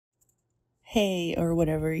Hey, or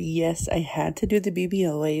whatever. Yes, I had to do the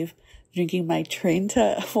BBL wave, drinking my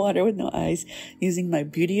Trenta water with no ice, using my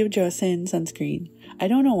Beauty of Joseon sunscreen. I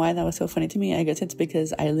don't know why that was so funny to me. I guess it's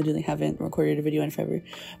because I literally haven't recorded a video in forever.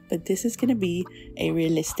 But this is gonna be a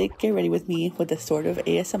realistic get ready with me with a sort of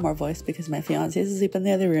ASMR voice because my fiance is asleep in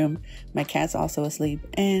the other room. My cat's also asleep.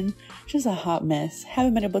 And just a hot mess.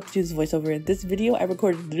 Haven't been able to do this voiceover. This video I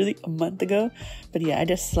recorded literally a month ago. But yeah, I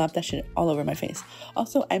just slapped that shit all over my face.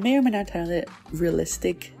 Also, I may or may not title it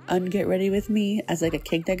realistic unget ready with me as like a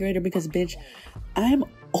cake decorator because bitch, I'm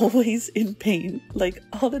always in pain, like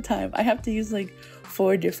all the time. I have to use like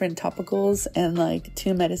 4 different topicals and like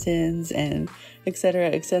 2 medicines and etc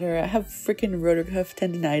etc. I have freaking rotator cuff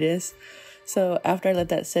tendonitis. So after I let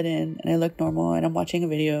that sit in and I look normal and I'm watching a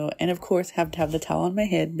video, and of course have to have the towel on my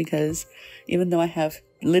head because even though I have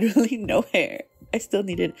literally no hair, I still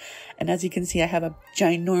need it. And as you can see, I have a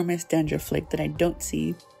ginormous dandruff flake that I don't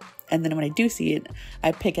see. And then when I do see it,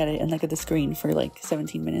 I pick at it and look at the screen for like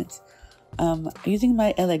 17 minutes. Using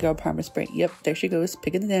my LA Girl primer spray. Yep, there she goes,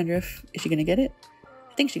 picking the dandruff. Is she gonna get it?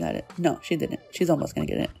 I think she got it. No, she didn't. She's almost gonna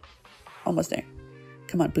get it. Almost there.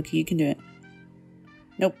 Come on, Pookie, you can do it.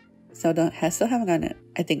 Nope. Still haven't gotten it.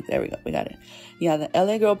 I think, there we go, we got it. Yeah, the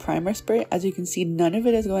LA Girl primer spray, as you can see, none of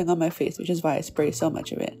it is going on my face, which is why I spray so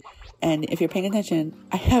much of it. And if you're paying attention,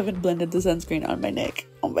 I haven't blended the sunscreen on my neck,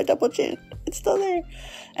 on my double chin. It's still there.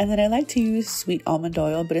 And then I like to use sweet almond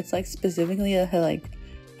oil, but it's like specifically I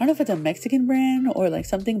don't know if it's a Mexican brand or like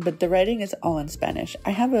something, but the writing is all in Spanish. I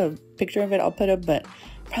have a picture of it I'll put up, but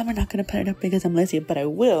probably not going to put it up because I'm lazy, but I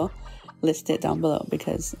will list it down below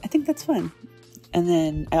because I think that's fun. And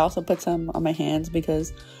then I also put some on my hands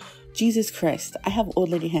because Jesus Christ, I have old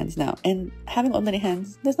lady hands now, and having old lady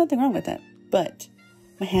hands, there's nothing wrong with that, but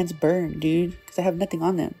my hands burn, dude, because I have nothing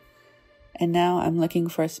on them. And now I'm looking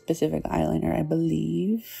for a specific eyeliner, I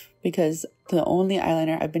believe, because the only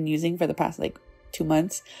eyeliner I've been using for the past like 2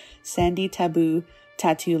 months, Sandy Taboo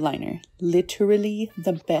Tattoo Liner. Literally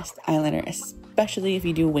the best eyeliner, especially if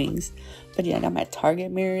you do wings. But yeah, I got my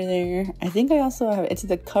Target mirror there. I think I also have, it's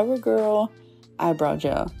the CoverGirl eyebrow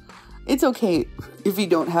gel. It's okay if you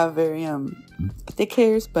don't have very thick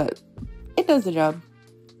hairs, but it does the job.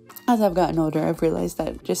 As I've gotten older, I've realized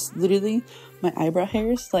that just literally my eyebrow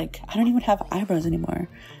hairs, like I don't even have eyebrows anymore.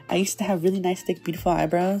 I used to have really nice, thick, beautiful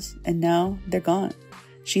eyebrows, and now they're gone.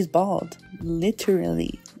 She's bald,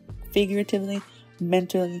 literally, figuratively,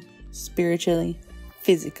 mentally, spiritually,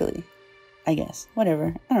 physically, I guess.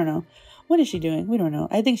 Whatever. I don't know. What is she doing? We don't know.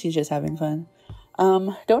 I think she's just having fun.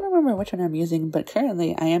 Don't remember which one I'm using, but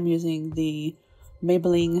currently I am using the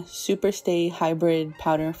Maybelline Superstay Hybrid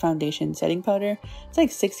Powder Foundation Setting Powder. It's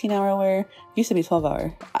like 16-hour wear. Used to be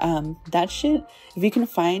 12-hour. That shit, if you can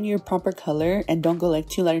find your proper color and don't go like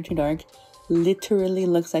too light or too dark, literally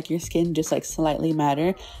looks like your skin just like slightly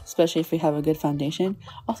matter, especially if you have a good foundation.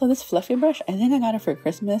 Also, this fluffy brush, I think I got it for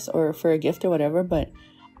Christmas or for a gift or whatever, but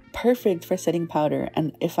perfect for setting powder.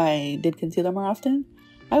 And if I did concealer more often,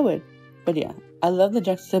 I would. But yeah, I love the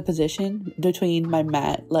juxtaposition between my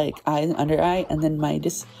matte like eye and under eye and then my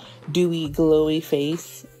just dewy glowy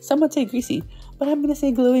face. Some would say greasy, but I'm gonna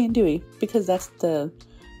say glowy and dewy because that's the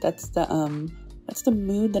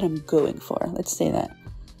mood that I'm going for. Let's say that.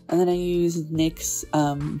 And then I use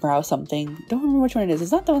NYX brow something. Don't remember which one it is.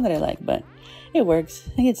 It's not the one that I like, but it works.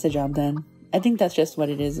 It gets the job done. I think that's just what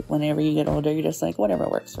it is. Whenever you get older, you're just like, whatever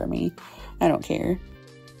works for me. I don't care.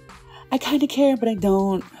 I kind of care, but I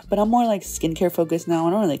don't. But I'm more like skincare focused now. I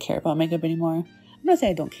don't really care about makeup anymore. I'm not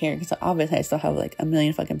saying I don't care because obviously I still have like a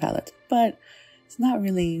million fucking palettes. But it's not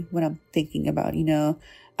really what I'm thinking about, you know?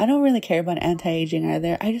 I don't really care about anti-aging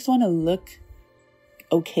either. I just want to look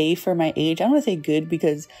okay for my age. I don't want to say good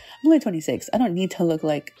because I'm only 26. I don't need to look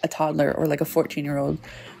like a toddler or like a 14-year-old.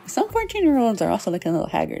 Some 14-year-olds are also looking a little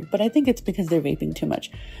haggard, but I think it's because they're vaping too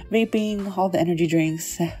much. Vaping, all the energy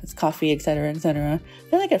drinks, coffee, etc., etc. I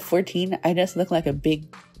feel like at 14, I just look like a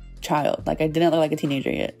big child. Like I didn't look like a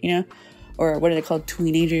teenager yet, you know? Or what are they called?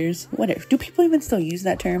 Tweenagers? Whatever. Do people even still use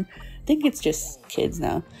that term? I think it's just kids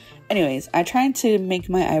now. Anyways, I tried to make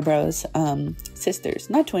my eyebrows sisters,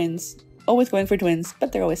 not twins. Always going for twins,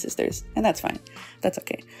 but they're always sisters, and that's fine. That's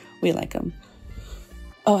okay. We like them.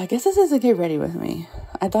 Oh, I guess this is a get ready with me.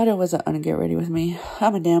 I thought it was an unget ready with me.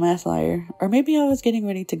 I'm a damn ass liar. Or maybe I was getting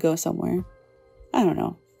ready to go somewhere. I don't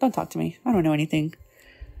know. Don't talk to me. I don't know anything.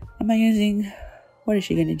 Am I using... What is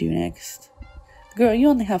she gonna do next? Girl, you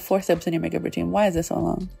only have 4 steps in your makeup routine. Why is this so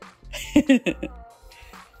long?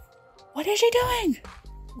 What is she doing?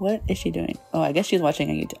 What is she doing? Oh, I guess she's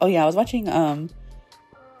watching a YouTube. Oh yeah, I was watching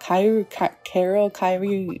Kyrie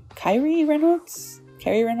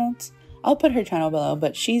Reynolds. I'll put her channel below,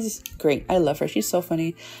 but she's great. I love her. She's so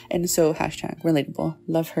funny and so hashtag relatable.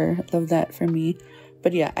 Love her. Love that for me.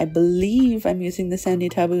 But yeah, I believe I'm using the Sandy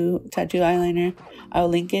Taboo tattoo eyeliner. I'll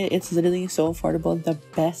link it. It's literally so affordable. The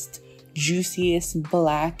best, juiciest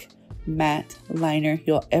black matte liner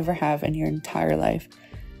you'll ever have in your entire life.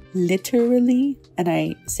 Literally, and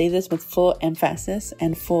I say this with full emphasis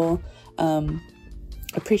and full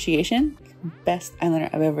appreciation, best eyeliner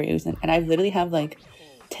I've ever used. And I literally have like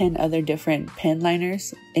 10 other different pen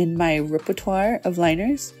liners in my repertoire of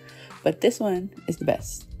liners, but this one is the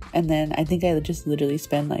best. And then I think I just literally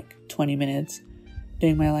spend like 20 minutes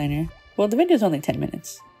doing my liner. Well, the video's only 10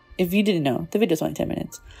 minutes. If you didn't know, the video's only 10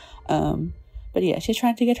 minutes. But yeah, she's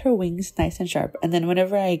trying to get her wings nice and sharp. And then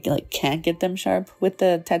whenever I like can't get them sharp with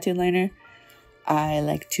the tattoo liner, I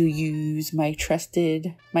like to use my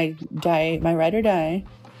trusted, my ride or die.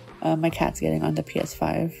 My cat's getting on the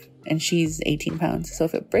PS5 and she's 18 pounds. So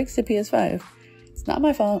if it breaks the PS5, it's not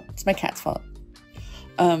my fault. It's my cat's fault.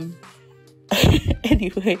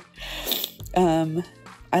 Anyway, I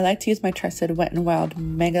like to use my trusted Wet n Wild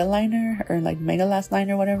Mega Liner or like Mega Last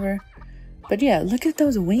Liner, whatever. But yeah, look at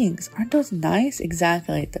those wings. Aren't those nice?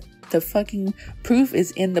 Exactly. The fucking proof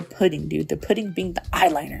is in the pudding, dude. The pudding being the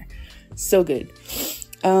eyeliner. So good.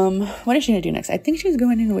 What is she gonna do next? I think she's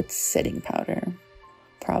going in with setting powder.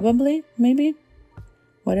 Probably, maybe.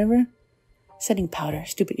 Whatever. Setting powder.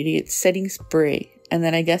 Stupid idiot. Setting spray. And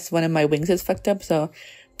then I guess one of my wings is fucked up. So,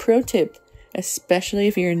 pro tip. Especially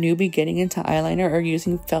if you're a newbie getting into eyeliner or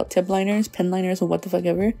using felt tip liners, pen liners, or what the fuck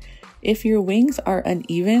ever. If your wings are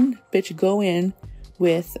uneven, bitch, go in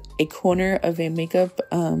with a corner of a makeup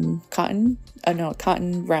cotton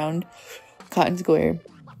round, cotton square,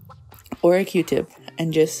 or a Q-tip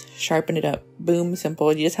and just sharpen it up. Boom,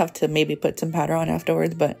 simple. You just have to maybe put some powder on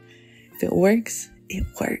afterwards, but if it works, it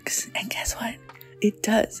works. And guess what? It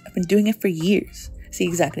does. I've been doing it for years. See,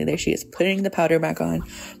 exactly, there she is, putting the powder back on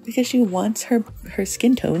because she wants her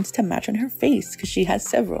skin tones to match on her face because she has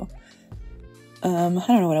several. I don't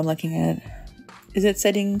know what I'm looking at. Is it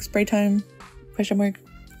setting spray time? Question mark.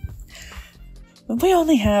 We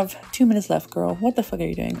only have 2 minutes left, girl. What the fuck are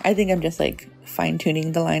you doing? I think I'm just like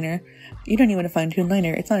fine-tuning the liner. You don't even fine-tune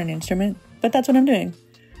liner. It's not an instrument, but that's what I'm doing.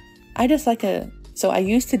 I just like so I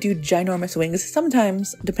used to do ginormous wings.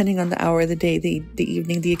 Sometimes, depending on the hour of the day, the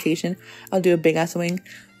evening, the occasion, I'll do a big ass wing.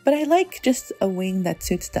 But I like just a wing that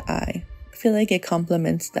suits the eye. I feel like it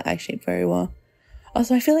complements the eye shape very well.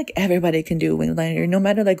 Also, I feel like everybody can do a wing liner, no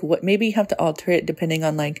matter like what. Maybe you have to alter it depending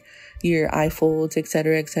on like your eye folds,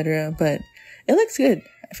 etc., etc. But it looks good.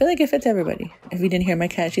 I feel like it fits everybody. If you didn't hear my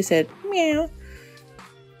cat, she said meow.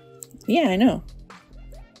 Yeah, I know.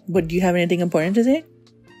 But do you have anything important to say?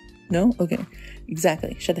 No? Okay.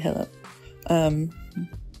 Exactly. Shut the hell up.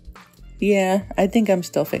 Yeah, I think I'm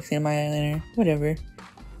still fixing my eyeliner. Whatever.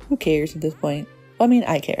 Who cares at this point? Well, I mean,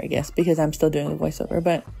 I care, I guess, because I'm still doing the voiceover,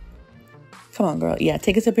 but come on, girl. Yeah,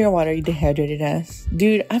 take a sip of your water, you dehydrated ass.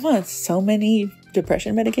 Dude, I'm on so many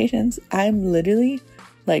depression medications. I'm literally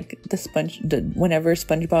like whenever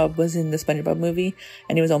SpongeBob was in the SpongeBob movie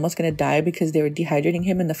and he was almost gonna die because they were dehydrating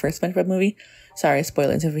him in the first SpongeBob movie. Sorry,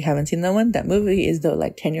 spoilers if you haven't seen that one. That movie is though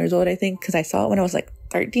like 10 years old, I think, because I saw it when I was like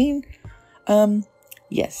 13.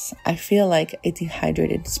 Yes, I feel like a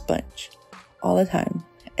dehydrated sponge all the time,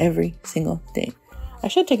 every single day. I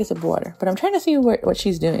should take a sip of water, but I'm trying to see what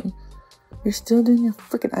she's doing. You're still doing your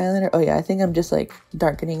freaking eyeliner? Oh yeah, I think I'm just like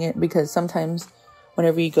darkening it because sometimes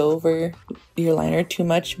whenever you go over your liner too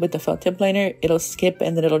much with the felt tip liner, it'll skip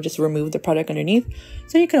and then it'll just remove the product underneath.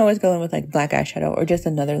 So you can always go in with like black eyeshadow or just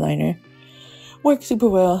another liner. Works super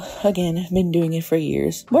well. Again, been doing it for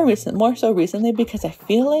years. More so recently because I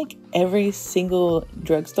feel like every single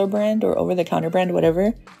drugstore brand or over-the-counter brand,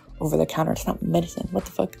 whatever. Over-the-counter, it's not medicine. What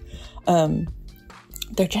the fuck?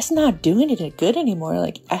 They're just not doing it good anymore.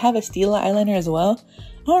 Like, I have a Stila eyeliner as well.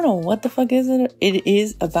 I don't know what the fuck is it. It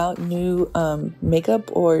is about new makeup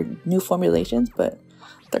or new formulations, but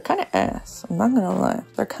they're kind of ass. I'm not gonna lie.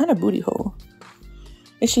 They're kind of booty hole.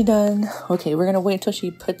 Is she done? Okay, we're gonna wait until she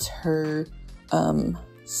puts her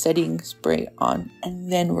setting spray on,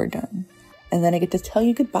 and then we're done. And then I get to tell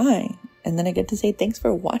you goodbye. And then I get to say thanks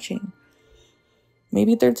for watching.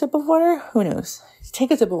 Maybe a third sip of water? Who knows?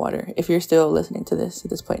 Take a sip of water if you're still listening to this at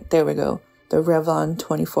this point. There we go. The Revlon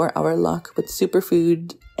 24-hour lock with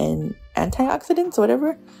superfood and antioxidants,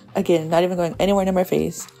 whatever. Again, not even going anywhere near my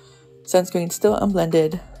face. Sunscreen still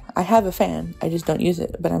unblended. I have a fan. I just don't use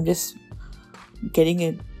it. But I'm just getting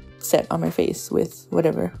it set on my face with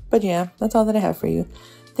whatever. But yeah, that's all that I have for you.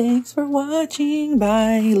 Thanks for watching.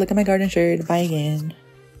 Bye. Look at my garden shirt. Bye again.